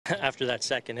after that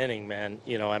second inning, man,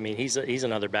 I mean, he's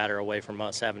another batter away from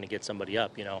us having to get somebody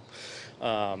up,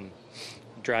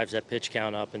 drives that pitch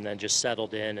count up and then just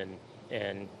settled in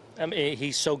and I mean,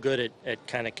 he's so good at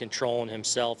kind of controlling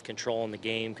himself, controlling the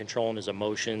game, controlling his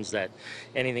emotions that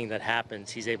anything that happens,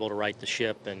 he's able to right the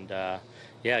ship. And,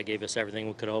 yeah, it gave us everything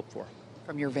we could hope for.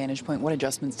 From your vantage point, what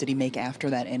adjustments did he make after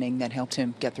that inning that helped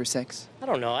him get through 6? I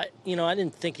don't know. I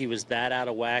didn't think he was that out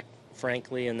of whack,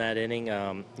 frankly, in that inning.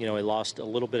 He lost a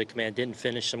little bit of command, didn't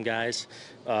finish some guys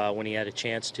when he had a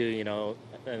chance to,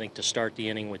 I think to start the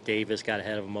inning with Davis, got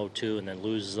ahead of him 0-2 and then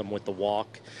loses them with the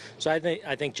walk. So I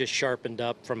think just sharpened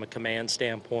up from a command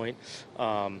standpoint.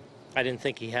 I didn't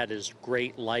think he had his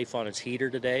great life on his heater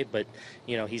today, but,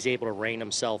 he's able to rein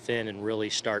himself in and really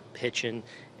start pitching.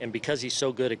 And because he's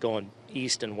so good at going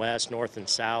east and west, north and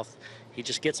south, he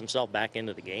just gets himself back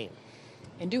into the game.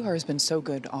 Andujar has been so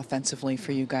good offensively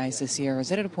for you guys this year.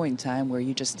 Is it at a point in time where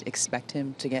you just expect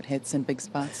him to get hits in big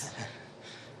spots?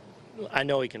 I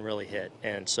know he can really hit,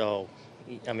 and so,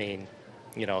 I mean,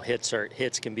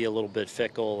 hits can be a little bit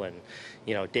fickle and,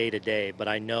 day to day. But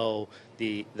I know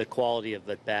the quality of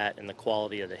the bat and the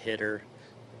quality of the hitter,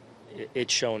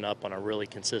 it's shown up on a really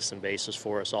consistent basis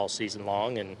for us all season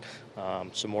long, and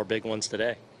some more big ones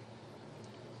today.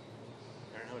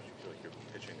 Aaron, how much do you feel like your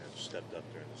pitching has stepped up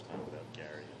during this time without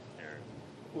Gary and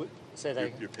Aaron? Say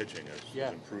that. Your pitching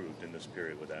has improved in this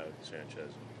period without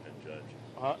Sanchez and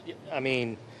Judge. I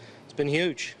mean, it's been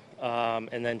huge.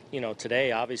 And then,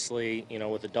 today, obviously,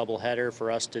 with a doubleheader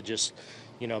for us to just,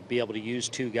 be able to use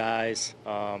two guys,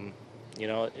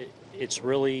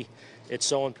 it's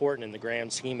so important in the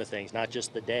grand scheme of things, not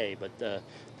just the day, but the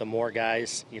more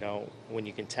guys, when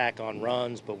you can tack on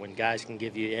runs, but when guys can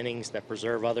give you innings that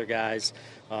preserve other guys,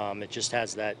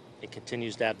 it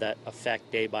continues to have that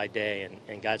effect day by day,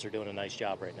 and guys are doing a nice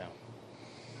job right now.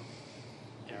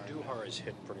 Andujar has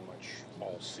hit pretty much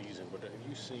all season, but have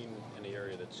you seen any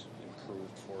area that's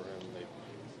improved for him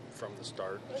from the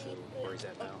start to where he's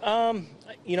at now?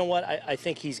 You know what? I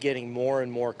think he's getting more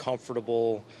and more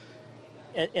comfortable,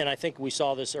 and I think we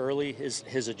saw this early, his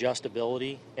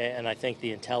adjustability, and I think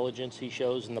the intelligence he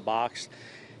shows in the box.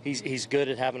 He's good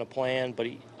at having a plan, but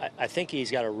I think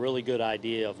he's got a really good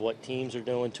idea of what teams are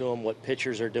doing to him, what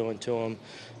pitchers are doing to him.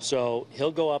 So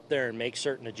he'll go up there and make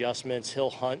certain adjustments. He'll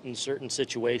hunt in certain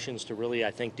situations to really, I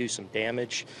think, do some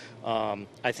damage.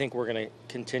 I think we're going to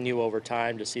continue over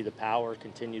time to see the power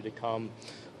continue to come.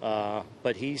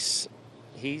 But he's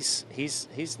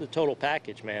the total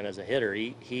package, man, as a hitter.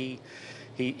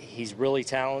 He's really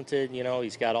talented,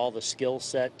 he's got all the skill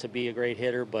set to be a great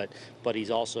hitter, but he's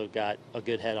also got a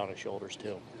good head on his shoulders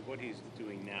too. Is what he's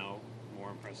doing now more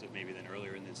impressive maybe than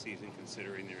earlier in the season,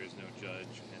 considering there is no Judge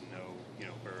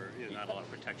and not a lot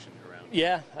of protection around?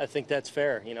 Yeah, I think that's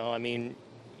fair. I mean,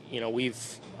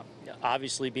 we've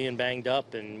obviously being banged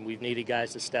up and we've needed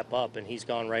guys to step up, and he's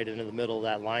gone right into the middle of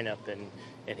that lineup, and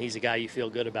he's a guy you feel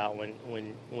good about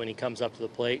when he comes up to the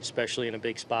plate, especially in a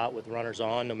big spot with runners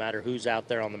on, no matter who's out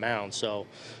there on the mound. So,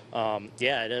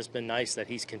 yeah, it has been nice that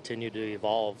he's continued to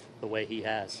evolve the way he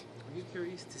has. Are you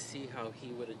curious to see how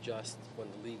he would adjust when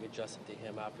the league adjusted to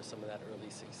him after some of that early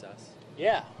success?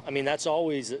 Yeah, I mean, that's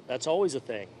always a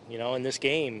thing. In this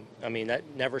game, I mean, that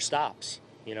never stops.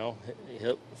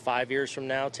 5 years from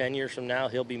now, 10 years from now,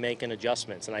 he'll be making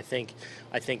adjustments. And I think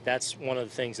that's one of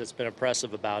the things that's been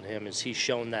impressive about him is he's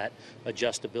shown that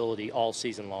adjustability all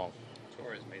season long.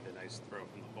 Torres made the nice throw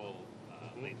from the hole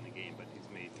late in the game, but he's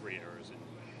made 3 errors in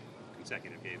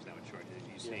consecutive games now in short.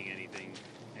 Are you seeing anything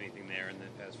there in the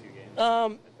past few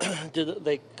games? Did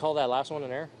they call that last one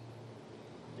an error?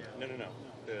 No.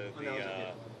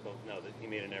 He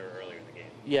made an error earlier in the game.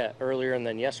 Yeah, earlier and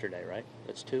then yesterday, right?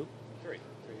 That's 2? 3.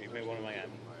 He made one in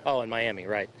Miami. Oh, in Miami,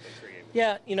 right. That's 3 games.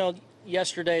 Yeah,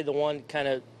 yesterday the one kind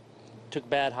of took a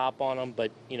bad hop on him,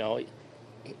 but,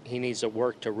 he needs to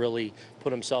work to really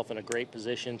put himself in a great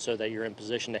position so that you're in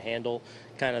position to handle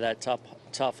kind of that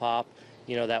tough hop.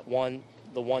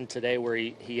 The one today where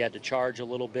he had to charge a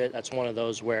little bit, that's one of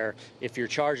those where if you're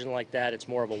charging like that, it's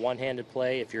more of a one-handed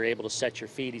play. If you're able to set your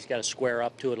feet, he's got to square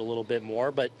up to it a little bit more.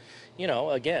 But,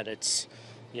 again, it's,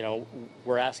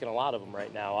 we're asking a lot of him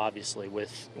right now, obviously,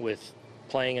 with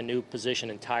playing a new position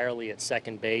entirely at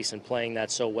second base and playing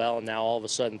that so well, and now all of a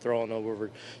sudden throwing over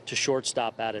to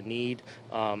shortstop out of need.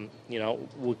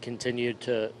 We'll continue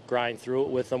to grind through it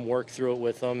with him, work through it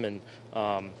with him, and,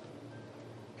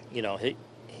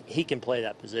 he can play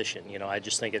that position. I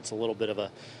just think it's a little bit of a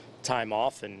time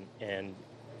off, and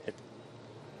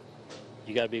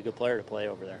you got to be a good player to play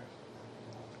over there.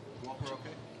 Walker okay?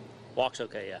 Walk's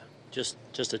okay, yeah. Just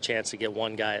a chance to get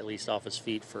one guy at least off his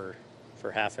feet for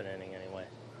half an inning anyway.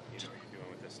 You know what you're doing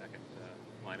with this second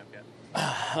lineup yet?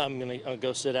 I'm gonna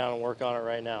go sit down and work on it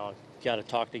right now. Got to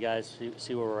talk to guys,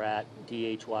 see where we're at,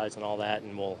 DH wise and all that,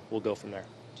 and we'll go from there.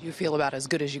 Do you feel about as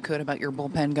good as you could about your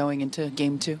bullpen going into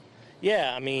Game 2?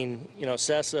 Yeah, I mean,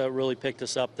 Sessa really picked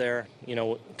us up there.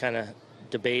 Kind of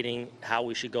debating how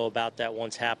we should go about that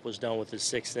once Happ was done with his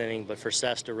 6th inning. But for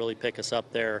Sess to really pick us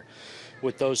up there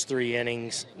with those 3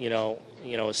 innings,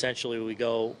 essentially we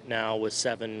go now with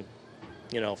 7,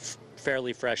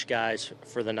 fairly fresh guys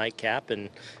for the nightcap, and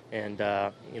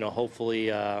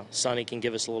hopefully Sonny can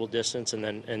give us a little distance, and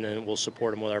then we'll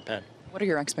support him with our pen. What are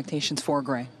your expectations for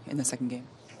Gray in the second game?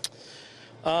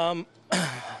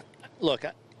 Look,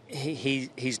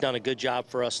 he's done a good job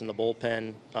for us in the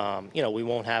bullpen. We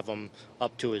won't have him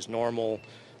up to his normal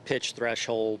pitch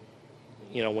threshold,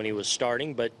 when he was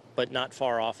starting, but not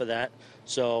far off of that.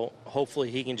 So hopefully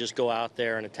he can just go out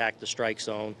there and attack the strike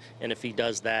zone, and if he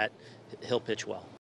does that, he'll pitch well.